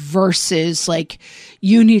solve versus like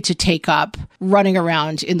you need to take up running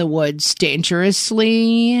around in the woods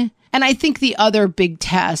dangerously. And I think the other big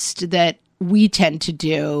test that we tend to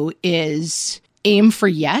do is aim for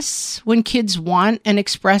yes when kids want and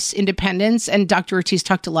express independence. And Dr. Ortiz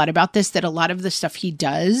talked a lot about this, that a lot of the stuff he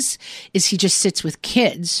does is he just sits with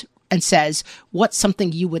kids and says, what's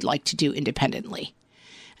something you would like to do independently?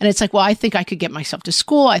 And it's like, well, I think I could get myself to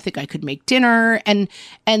school. I think I could make dinner. And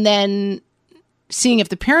then seeing if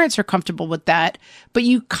the parents are comfortable with that. But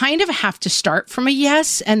you kind of have to start from a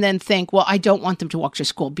yes and then think, well, I don't want them to walk to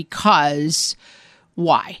school because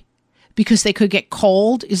why? Because they could get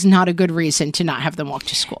cold is not a good reason to not have them walk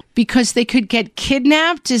to school. Because they could get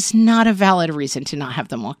kidnapped is not a valid reason to not have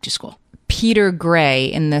them walk to school. Peter Gray,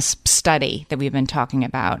 in this study that we've been talking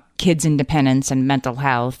about, kids' independence and mental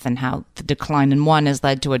health and how the decline in one has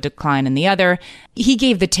led to a decline in the other, he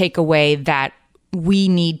gave the takeaway that we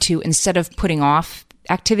need to, instead of putting off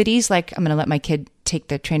activities like I'm going to let my kid take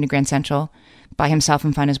the train to Grand Central by himself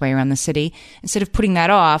and find his way around the city, instead of putting that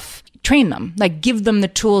off, train them, like give them the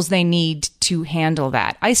tools they need to handle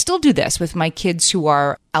that. I still do this with my kids who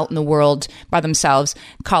are out in the world by themselves,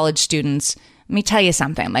 college students. Let me tell you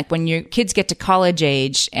something, like when your kids get to college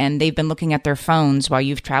age and they've been looking at their phones while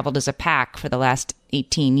you've traveled as a pack for the last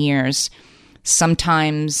 18 years,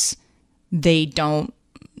 sometimes they don't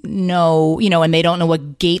know, and they don't know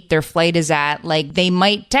what gate their flight is at, like they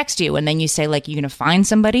might text you and then you say like, you're going to find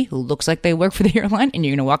somebody who looks like they work for the airline and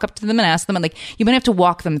you're going to walk up to them and ask them, and like, you might have to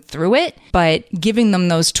walk them through it, but giving them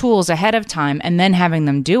those tools ahead of time and then having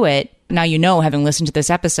them do it. Now, having listened to this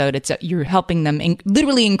episode, you're helping them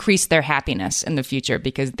literally increase their happiness in the future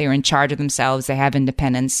because they're in charge of themselves. They have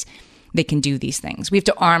independence. They can do these things. We have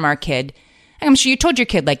to arm our kid. I'm sure you told your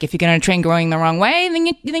kid, like, if you get on a train going the wrong way, then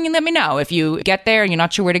you let me know. If you get there and you're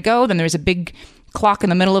not sure where to go, then there's a big clock in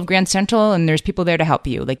the middle of Grand Central and there's people there to help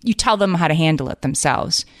you. Like, you tell them how to handle it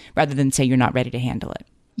themselves rather than say you're not ready to handle it.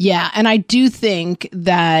 Yeah. And I do think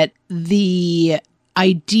that the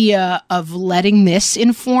idea of letting this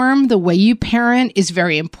inform the way you parent is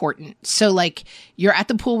very important. So, like, you're at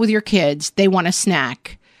the pool with your kids. They want a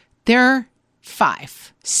snack. They're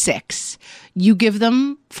 5, 6. You give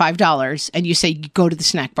them $5 and you say, go to the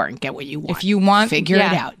snack bar and get what you want. If you want, figure it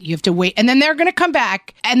out. You have to wait. And then they're going to come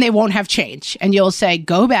back and they won't have change. And you'll say,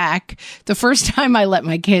 go back. The first time I let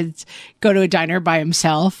my kids go to a diner by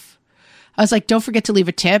himself, I was like, don't forget to leave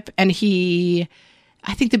a tip. And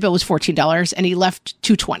I think the bill was $14 and he left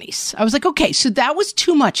 2 20s. I was like, okay, so that was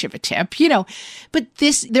too much of a tip, but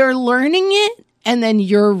they're learning it. And then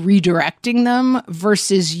you're redirecting them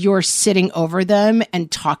versus you're sitting over them and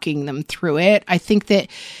talking them through it. I think that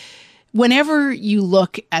whenever you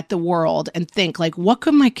look at the world and think, like, what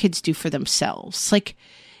could my kids do for themselves? Like,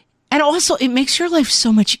 and also it makes your life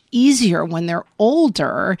so much easier when they're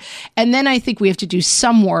older. And then I think we have to do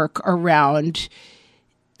some work around,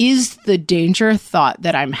 is the danger thought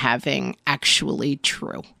that I'm having actually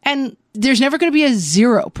true? And there's never going to be a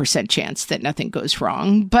 0% chance that nothing goes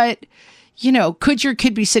wrong, but could your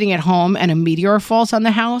kid be sitting at home and a meteor falls on the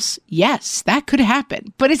house? Yes, that could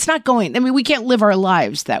happen, but it's not going. I mean, we can't live our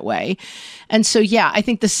lives that way. And so, yeah, I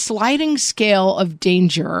think the sliding scale of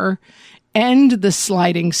danger and the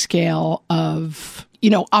sliding scale of,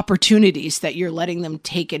 opportunities that you're letting them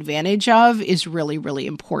take advantage of is really, really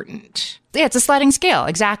important. Yeah, it's a sliding scale.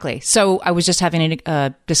 Exactly. So I was just having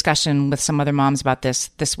a discussion with some other moms about this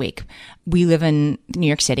week. We live in New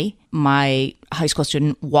York City. My high school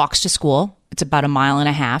student walks to school. It's about 1.5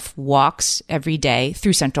 miles, walks every day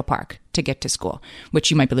through Central Park to get to school,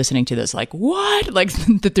 which you might be listening to this like, what? Like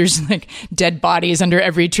that there's like dead bodies under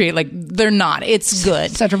every tree. Like they're not. It's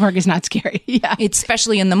good. Central Park is not scary. Yeah. It's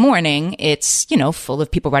especially in the morning. It's, full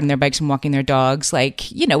of people riding their bikes and walking their dogs.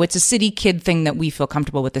 Like, it's a city kid thing that we feel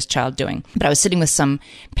comfortable with this child doing. But I was sitting with some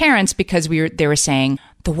parents because they were saying,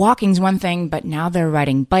 the walking's one thing, but now they're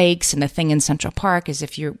riding bikes. And the thing in Central Park is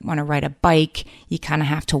if you want to ride a bike, you kind of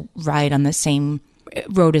have to ride on the same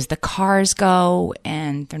road as the cars go.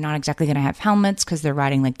 And they're not exactly going to have helmets because they're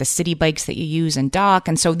riding like the city bikes that you use and dock.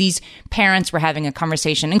 And so these parents were having a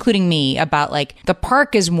conversation, including me, about like the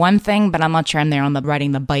park is one thing, but I'm not sure I'm there on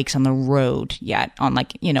riding the bikes on the road yet on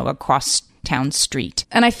like, across town street.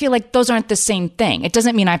 And I feel like those aren't the same thing. It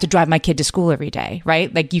doesn't mean I have to drive my kid to school every day,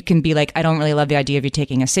 right? Like you can be like, I don't really love the idea of you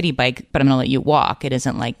taking a city bike, but I'm going to let you walk. It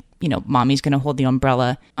isn't like, mommy's going to hold the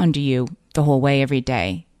umbrella under you the whole way every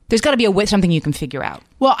day. There's got to be something you can figure out.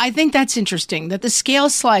 Well, I think that's interesting that the scale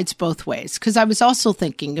slides both ways. Because I was also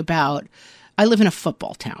thinking about, I live in a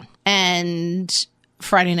football town and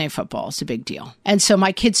Friday night football is a big deal. And so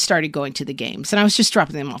my kids started going to the games and I was just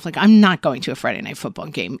dropping them off. Like, I'm not going to a Friday night football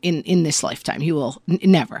game in this lifetime. You will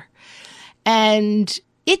never. And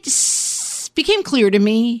it became clear to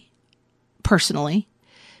me personally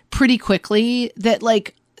pretty quickly that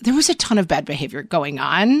like there was a ton of bad behavior going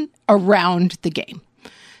on around the game.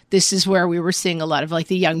 This is where we were seeing a lot of like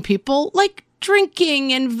the young people like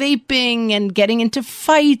drinking and vaping and getting into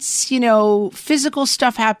fights, physical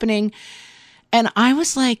stuff happening. And I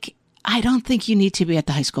was like, I don't think you need to be at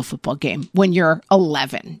the high school football game when you're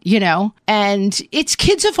 11, And it's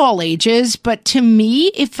kids of all ages, but to me,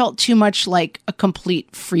 it felt too much like a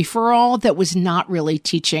complete free-for-all that was not really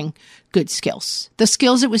teaching good skills. The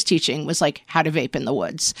skills it was teaching was like how to vape in the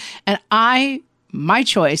woods. And my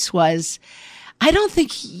choice was, I don't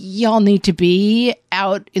think y'all need to be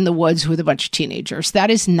out in the woods with a bunch of teenagers. That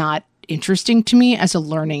is not interesting to me as a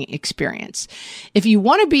learning experience. If you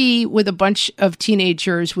want to be with a bunch of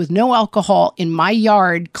teenagers with no alcohol in my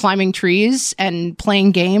yard, climbing trees and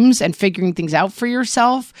playing games and figuring things out for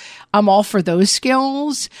yourself, I'm all for those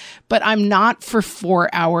skills. but I'm not for 4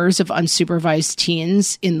 hours of unsupervised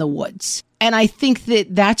teens in the woods. And I think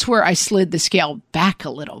that that's where I slid the scale back a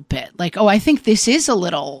little bit. Like, oh, I think this is a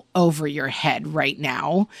little over your head right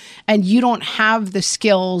now. And you don't have the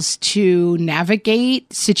skills to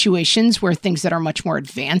navigate situations where things that are much more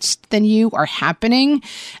advanced than you are happening.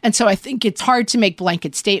 And so I think it's hard to make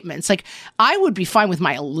blanket statements. Like, I would be fine with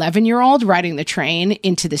my 11-year-old riding the train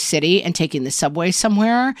into the city and taking the subway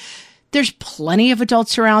somewhere. There's plenty of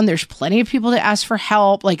adults around. There's plenty of people to ask for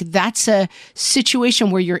help. Like, that's a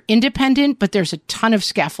situation where you're independent, but there's a ton of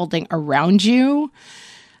scaffolding around you.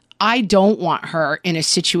 I don't want her in a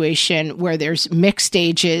situation where there's mixed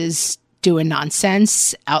ages doing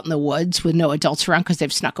nonsense out in the woods with no adults around because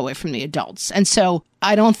they've snuck away from the adults. And so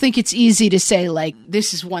I don't think it's easy to say, like,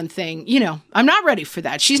 this is one thing, I'm not ready for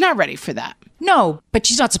that. She's not ready for that. No, but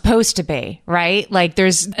she's not supposed to be, right? Like,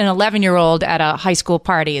 there's an 11-year-old at a high school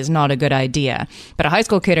party is not a good idea. But a high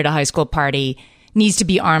school kid at a high school party needs to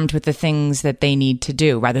be armed with the things that they need to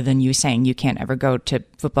do, rather than you saying you can't ever go to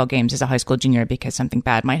football games as a high school junior because something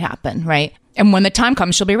bad might happen, right? And when the time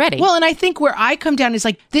comes, she'll be ready. Well, and I think where I come down is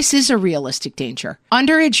like, this is a realistic danger.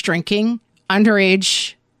 Underage drinking,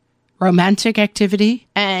 underage romantic activity,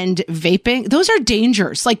 and vaping, those are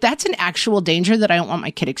dangers. Like, that's an actual danger that I don't want my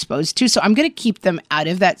kid exposed to. So I'm going to keep them out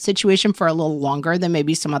of that situation for a little longer than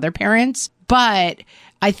maybe some other parents. But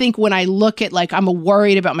I think when I look at, like, I'm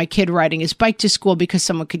worried about my kid riding his bike to school because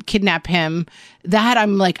someone could kidnap him, that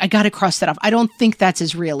I'm like, I got to cross that off. I don't think that's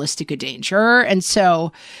as realistic a danger. And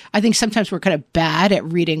so I think sometimes we're kind of bad at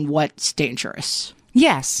reading what's dangerous.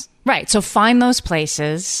 Yes. Right. So find those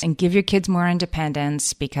places and give your kids more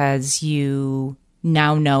independence, because you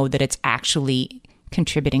now know that it's actually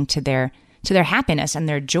contributing to their happiness and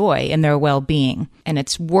their joy and their well-being. And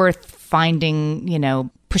it's worth finding,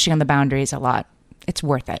 pushing on the boundaries a lot. It's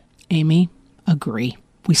worth it. Amy, agree.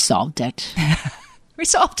 We solved it. We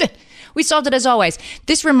solved it. We solved it as always.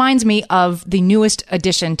 This reminds me of the newest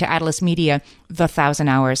addition to Atlas Media, the 1,000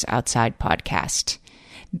 Hours Outside podcast.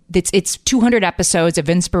 It's 200 episodes of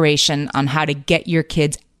inspiration on how to get your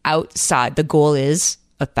kids outside. The goal is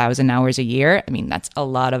 1,000 hours a year. I mean, that's a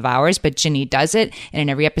lot of hours, but Ginny does it. And in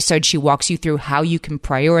every episode, she walks you through how you can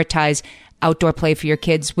prioritize outdoor play for your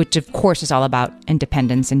kids, which of course is all about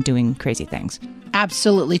independence and doing crazy things.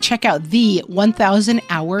 Absolutely. Check out the 1,000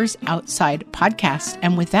 Hours Outside podcast.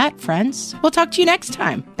 And with that, friends, we'll talk to you next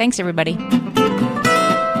time. Thanks, everybody.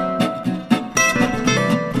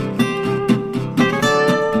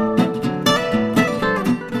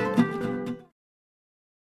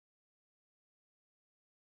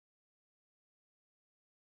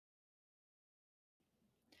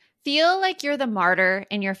 Feel like you're the martyr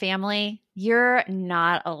in your family? You're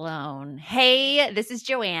not alone. Hey, this is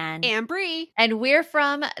Joanne. And Bree. And we're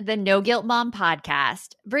from the No Guilt Mom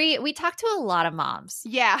podcast. Bree, we talk to a lot of moms.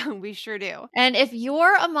 Yeah, we sure do. And if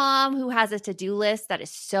you're a mom who has a to-do list that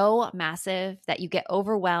is so massive that you get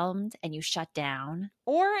overwhelmed and you shut down,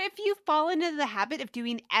 or if you fall into the habit of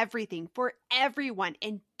doing everything for everyone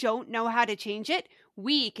and don't know how to change it,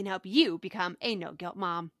 we can help you become a no-guilt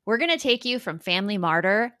mom. we're going to take you from family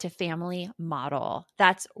martyr to family model.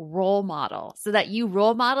 That's role model, so that you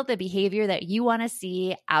role model the behavior that you want to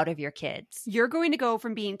see out of your kids. You're going to go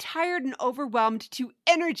from being tired and overwhelmed to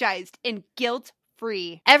energized and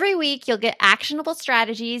guilt-free. Every week, you'll get actionable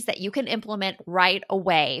strategies that you can implement right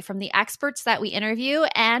away from the experts that we interview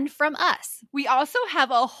and from us. We also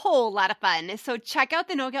have a whole lot of fun, so check out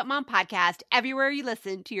the No Guilt Mom podcast everywhere you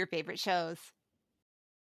listen to your favorite shows.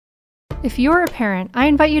 If you're a parent, I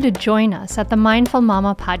invite you to join us at the Mindful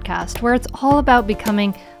Mama podcast, where it's all about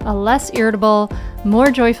becoming a less irritable,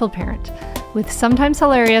 more joyful parent. With sometimes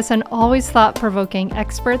hilarious and always thought-provoking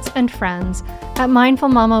experts and friends, at Mindful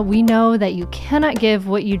Mama, we know that you cannot give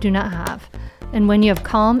what you do not have. And when you have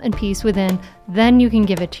calm and peace within, then you can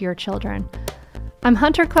give it to your children. I'm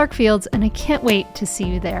Hunter Clark Fields, and I can't wait to see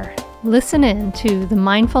you there. Listen in to the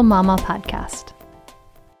Mindful Mama podcast.